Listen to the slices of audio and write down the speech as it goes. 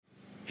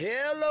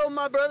Hello,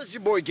 my brothers. It's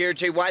your boy, Garrett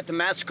J. White, the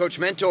Master Coach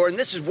Mentor, and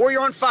this is Warrior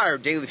on Fire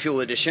Daily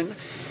Fuel Edition.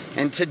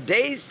 And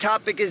today's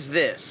topic is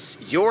this: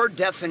 your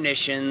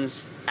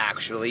definitions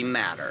actually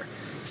matter.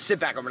 Sit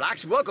back and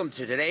relax. Welcome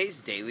to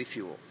today's Daily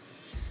Fuel.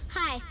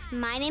 Hi,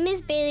 my name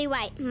is Bailey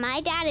White. My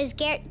dad is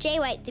Garrett J.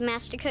 White, the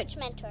Master Coach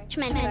Mentor.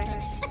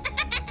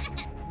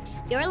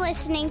 You're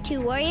listening to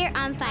Warrior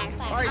on Fire.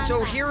 All right,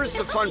 so here is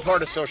the fun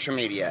part of social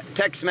media.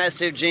 Text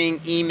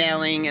messaging,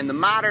 emailing, and the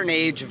modern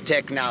age of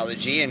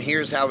technology, and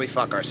here's how we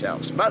fuck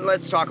ourselves. But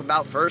let's talk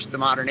about first the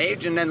modern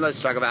age, and then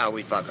let's talk about how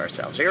we fuck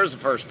ourselves. Here's the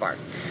first part.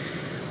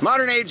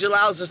 Modern age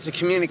allows us to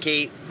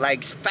communicate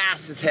like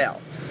fast as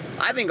hell.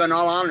 I think, in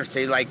all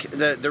honesty, like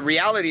the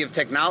reality of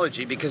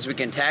technology, because we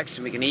can text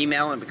and we can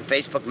email and we can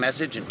Facebook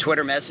message and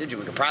Twitter message and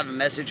we can private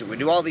message and we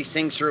do all these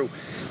things through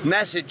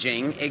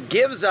messaging, it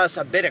gives us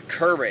a bit of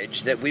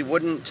courage that we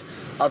wouldn't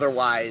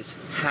otherwise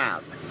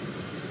have.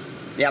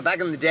 Yeah,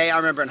 back in the day, I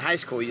remember in high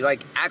school, you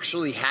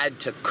actually had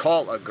to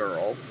call a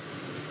girl.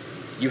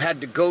 You had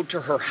to go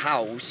to her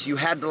house. You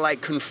had to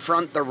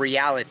confront the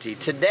reality.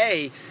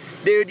 Today,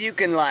 dude, you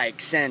can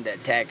send a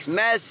text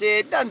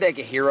message. Doesn't take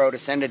a hero to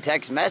send a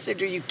text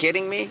message. Are you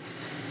kidding me?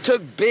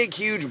 Took big,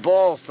 huge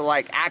balls to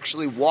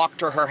actually walk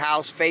to her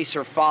house, face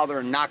her father,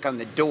 and knock on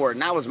the door.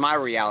 And that was my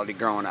reality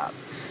growing up.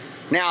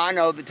 Now, I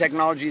know the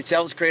technology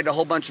itself has created a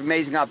whole bunch of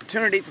amazing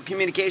opportunity for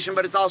communication,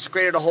 but it's also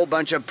created a whole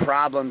bunch of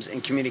problems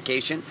in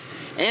communication.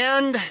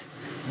 And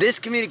this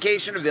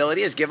communication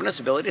ability has given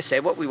us ability to say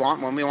what we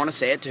want, when we want to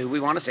say it, to who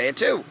we want to say it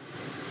to.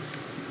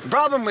 The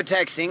problem with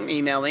texting,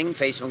 emailing,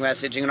 Facebook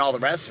messaging, and all the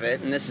rest of it,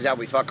 and this is how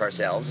we fuck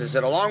ourselves, is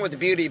that along with the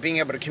beauty of being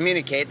able to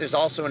communicate, there's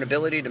also an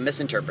ability to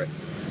misinterpret.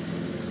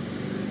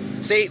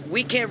 See,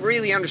 we can't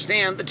really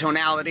understand the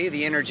tonality,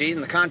 the energy,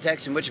 and the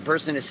context in which a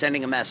person is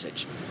sending a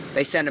message.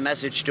 They send a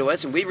message to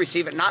us, and we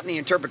receive it not in the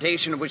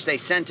interpretation in which they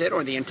sent it,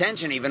 or the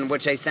intention even in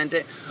which they sent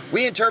it.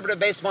 We interpret it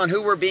based upon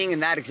who we're being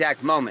in that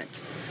exact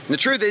moment. And the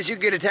truth is, you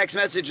get a text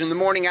message in the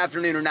morning,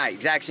 afternoon, or night,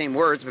 exact same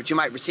words, but you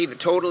might receive it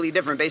totally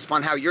different based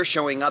upon how you're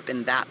showing up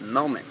in that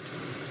moment.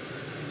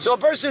 So a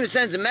person who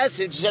sends a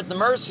message is at the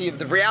mercy of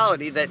the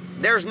reality that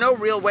there's no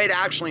real way to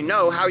actually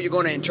know how you're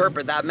going to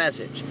interpret that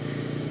message.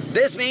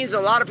 This means a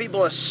lot of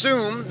people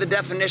assume the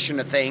definition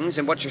of things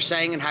and what you're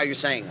saying and how you're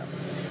saying them.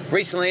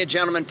 Recently, a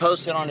gentleman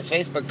posted on his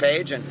Facebook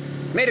page and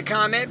made a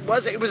comment.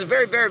 It was a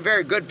very, very,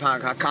 very good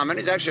comment.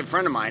 He's actually a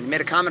friend of mine. He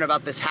made a comment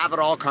about this have it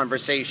all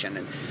conversation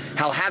and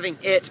how having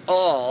it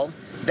all,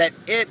 that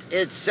it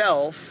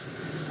itself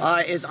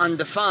is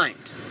undefined.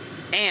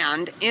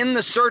 And in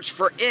the search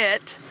for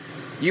it,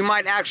 you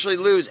might actually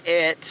lose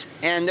it.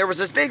 And there was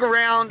this big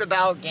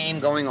roundabout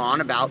game going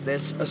on about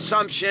this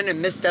assumption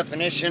and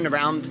misdefinition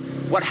around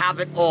what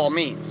have it all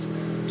means.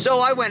 So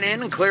I went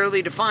in and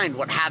clearly defined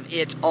what have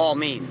it all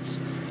means.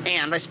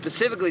 And I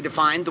specifically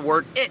defined the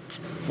word it.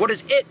 What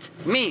does it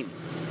mean?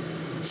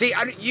 See,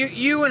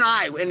 you and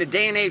I, in a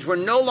day and age, we're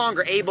no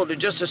longer able to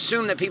just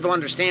assume that people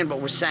understand what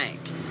we're saying.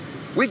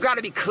 We've got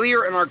to be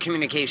clear in our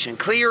communication,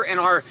 clear in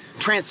our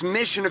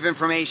transmission of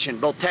information,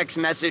 both text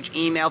message,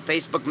 email,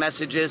 Facebook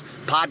messages,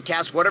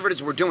 podcasts, whatever it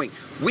is we're doing.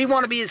 We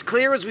want to be as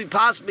clear as we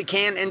possibly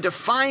can and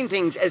define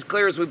things as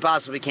clear as we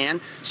possibly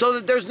can so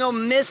that there's no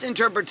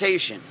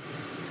misinterpretation.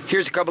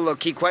 Here's a couple of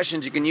key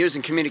questions you can use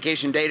in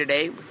communication day to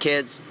day with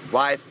kids,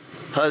 wife,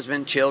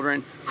 husband,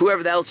 children,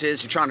 whoever else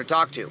is you're trying to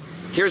talk to.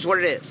 Here's what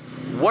it is.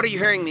 What are you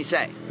hearing me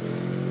say?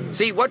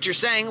 See, what you're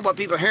saying and what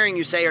people are hearing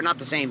you say are not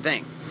the same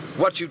thing.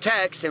 What you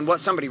text and what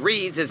somebody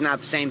reads is not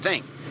the same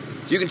thing.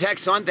 You can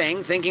text one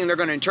thing thinking they're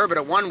going to interpret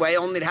it one way,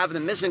 only to have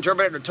them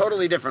misinterpret it a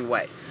totally different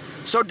way.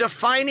 So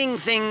defining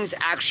things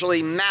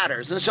actually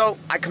matters. And so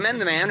I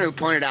commend the man who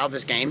pointed out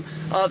this game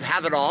of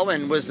have it all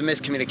and was the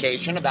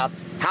miscommunication about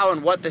how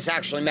and what this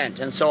actually meant.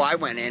 And so I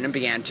went in and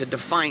began to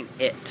define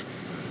it.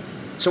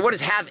 So what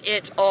is have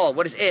it all?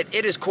 What is it?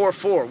 It is core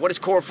four. What is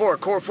core four?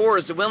 Core four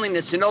is the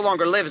willingness to no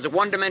longer live as a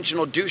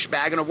one-dimensional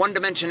douchebag and a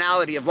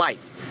one-dimensionality of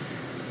life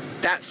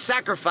that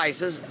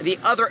sacrifices the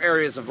other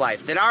areas of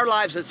life, that our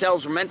lives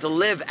themselves were meant to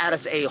live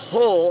as a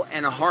whole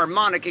and a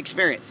harmonic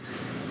experience.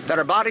 That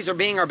our bodies, our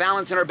being, our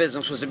balance, and our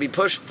business was to be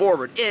pushed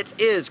forward. It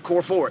is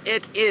core four.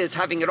 It is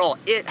having it all.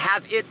 It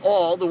have it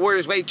all, the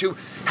warrior's way to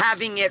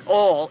having it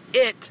all.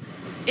 It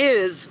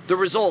is the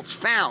results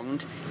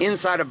found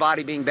inside of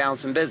body, being,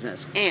 balance, and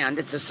business. And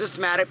it's a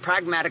systematic,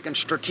 pragmatic, and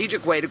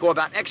strategic way to go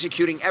about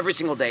executing every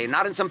single day.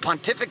 Not in some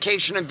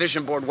pontification and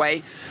vision board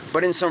way,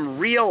 but in some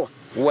real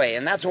way.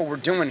 And that's what we're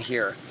doing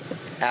here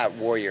at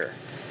Warrior.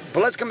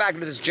 But let's come back to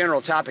this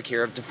general topic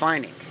here of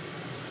defining.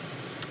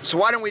 So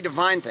why don't we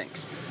define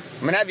things?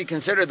 I'm going to have you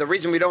consider the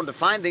reason we don't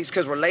define things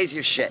because we're lazy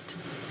as shit.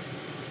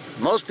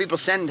 Most people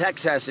send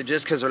text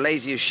messages because they're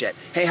lazy as shit.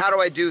 Hey, how do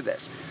I do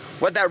this?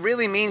 What that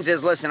really means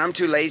is, listen, I'm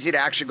too lazy to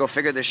actually go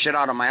figure this shit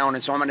out on my own,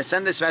 and so I'm going to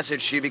send this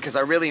message to you because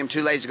I really am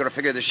too lazy to go to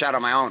figure this shit out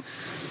on my own.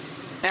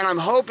 And I'm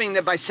hoping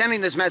that by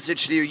sending this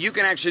message to you, you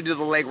can actually do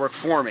the legwork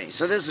for me.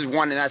 So this is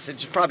one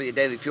message, probably a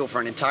daily fuel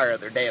for an entire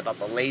other day about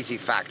the lazy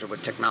factor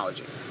with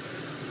technology.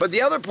 But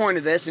the other point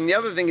of this, and the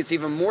other thing that's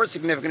even more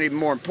significant, even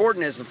more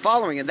important, is the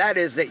following, and that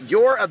is that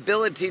your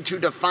ability to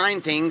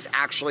define things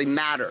actually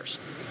matters.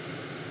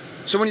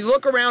 So when you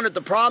look around at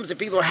the problems that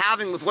people are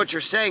having with what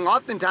you're saying,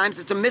 oftentimes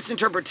it's a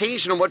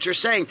misinterpretation of what you're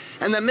saying.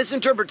 And that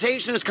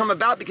misinterpretation has come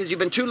about because you've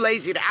been too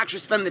lazy to actually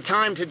spend the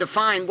time to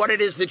define what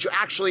it is that you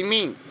actually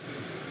mean.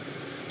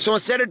 So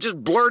instead of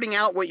just blurting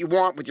out what you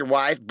want with your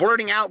wife,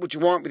 blurting out what you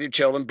want with your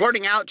children,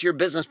 blurting out to your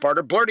business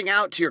partner, blurting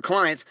out to your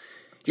clients,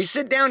 you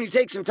sit down, you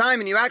take some time,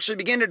 and you actually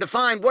begin to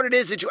define what it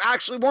is that you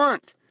actually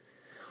want.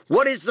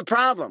 What is the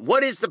problem?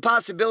 What is the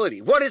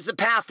possibility? What is the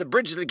path that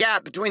bridges the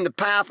gap between the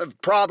path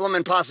of problem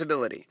and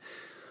possibility?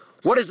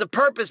 What is the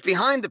purpose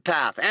behind the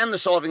path and the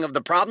solving of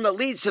the problem that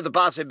leads to the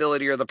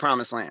possibility or the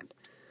promised land?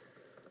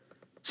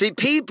 See,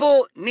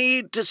 people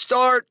need to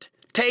start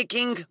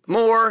taking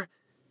more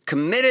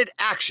committed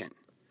action.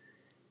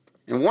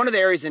 And one of the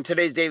areas in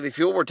today's Daily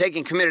Fuel we're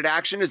taking committed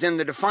action is in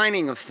the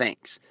defining of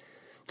things.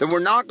 That we're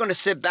not going to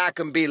sit back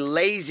and be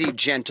lazy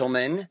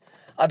gentlemen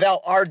about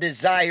our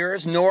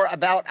desires, nor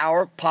about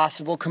our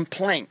possible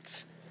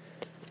complaints.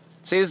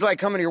 See, this is like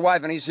coming to your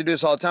wife, and I used to do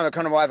this all the time. I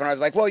come to my wife, and I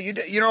was like, "Well, you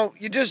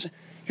just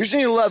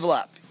need to level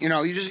up. You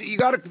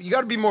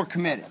gotta be more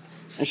committed."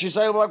 And she's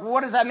like, "Well,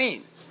 what does that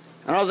mean?"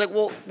 And I was like,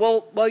 "Well,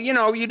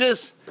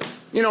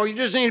 you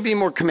just need to be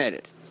more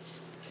committed."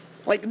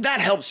 Like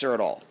that helps her at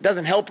all? It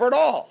doesn't help her at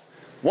all.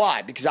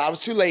 Why? Because I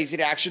was too lazy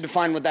to actually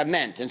define what that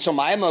meant. And so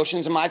my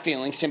emotions and my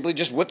feelings simply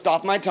just whipped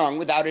off my tongue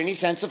without any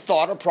sense of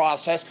thought or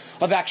process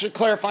of actually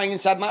clarifying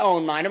inside my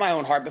own mind and my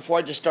own heart before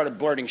I just started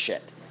blurting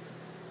shit.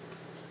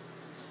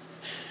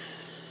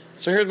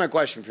 So here's my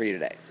question for you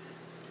today.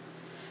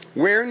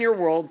 Where in your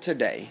world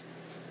today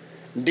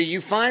do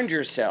you find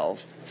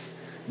yourself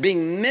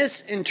being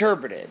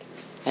misinterpreted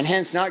and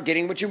hence not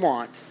getting what you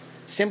want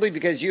simply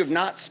because you have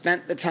not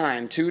spent the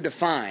time to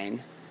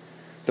define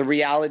the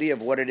reality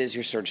of what it is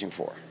you're searching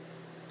for?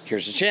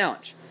 Here's the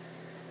challenge.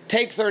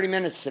 Take 30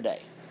 minutes today.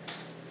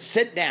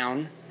 Sit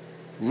down,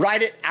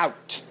 write it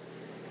out,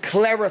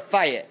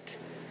 clarify it.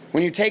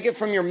 When you take it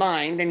from your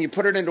mind and you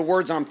put it into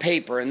words on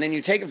paper, and then you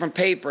take it from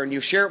paper and you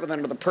share it with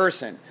another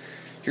person,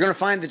 you're going to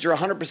find that you're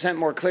 100%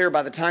 more clear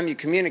by the time you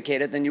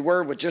communicate it than you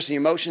were with just the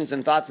emotions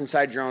and thoughts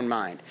inside your own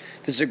mind.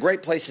 This is a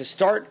great place to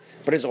start,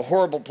 but it's a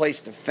horrible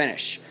place to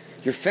finish.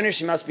 Your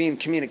finishing must be in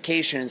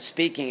communication and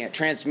speaking it,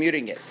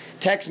 transmuting it.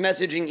 Text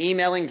messaging,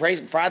 emailing,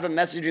 private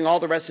messaging, all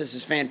the rest of this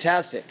is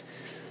fantastic.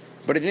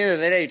 But at the end of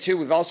the day, too,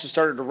 we've also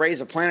started to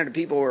raise a planet of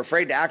people who are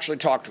afraid to actually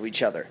talk to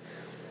each other.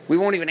 We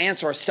won't even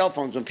answer our cell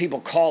phones when people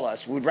call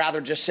us. We'd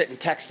rather just sit and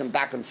text them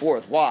back and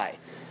forth. Why?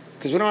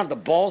 Because we don't have the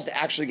balls to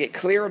actually get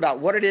clear about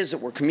what it is that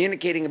we're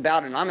communicating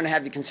about. And I'm going to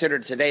have you consider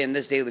today in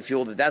this Daily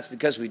Fuel that that's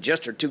because we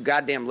just are too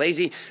goddamn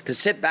lazy to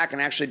sit back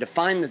and actually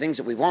define the things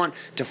that we want,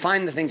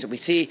 define the things that we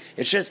see.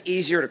 It's just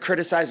easier to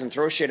criticize and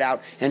throw shit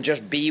out and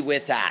just be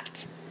with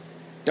that.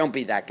 Don't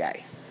be that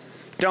guy.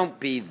 Don't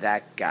be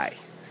that guy.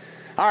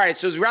 All right,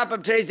 so as we wrap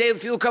up today's Daily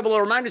Fuel, a couple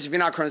of reminders. If you're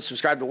not currently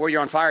subscribed to Warrior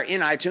on Fire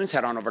in iTunes,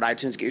 head on over to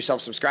iTunes, get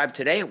yourself subscribed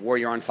today,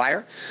 Warrior on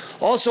Fire.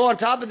 Also, on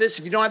top of this,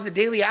 if you don't have the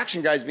daily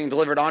action guides being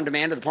delivered on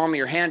demand to the palm of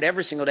your hand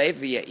every single day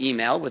via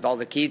email with all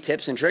the key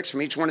tips and tricks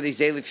from each one of these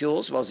Daily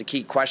Fuels, as well as the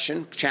key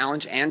question,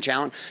 challenge and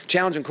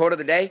quote of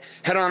the day,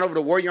 head on over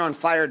to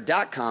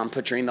warrioronfire.com,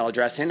 put your email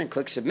address in, and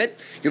click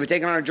submit. You'll be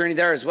taken on a journey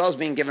there, as well as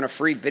being given a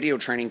free video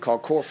training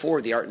called Core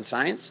 4, the Art and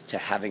Science to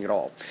Having It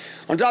All.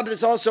 On top of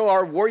this, also,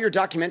 our Warrior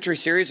documentary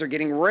series are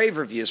getting rave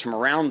reviews from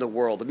around the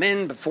world. The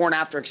men before and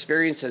after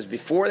experiences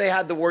before they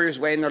had the Warrior's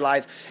Way in their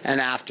life and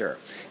after.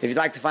 If you'd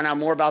like to find out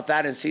more about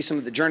that and see some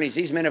of the journeys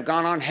these men have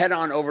gone on, head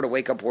on over to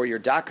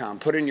wakeupwarrior.com,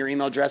 put in your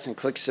email address, and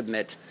click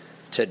submit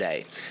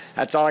today.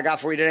 That's all I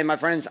got for you today, my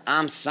friends.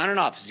 I'm signing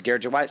off. This is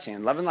Garrett J. White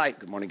saying love and light.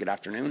 Good morning, good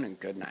afternoon, and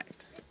good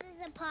night. This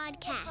is a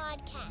podcast.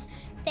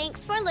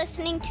 Thanks for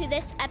listening to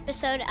this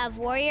episode of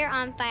Warrior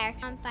on Fire.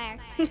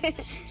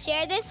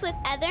 Share this with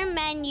other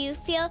men you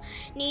feel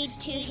need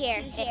to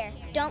hear.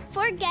 Don't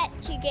forget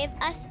to give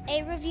us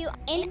a review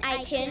in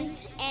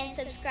iTunes and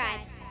subscribe.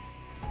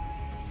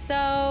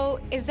 So,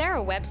 is there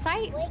a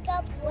website? Wake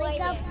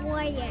Up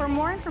Warrior. For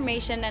more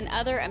information and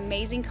other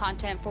amazing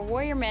content for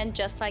warrior men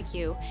just like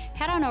you,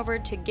 head on over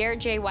to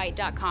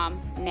GarrettJWhite.com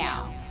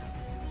now.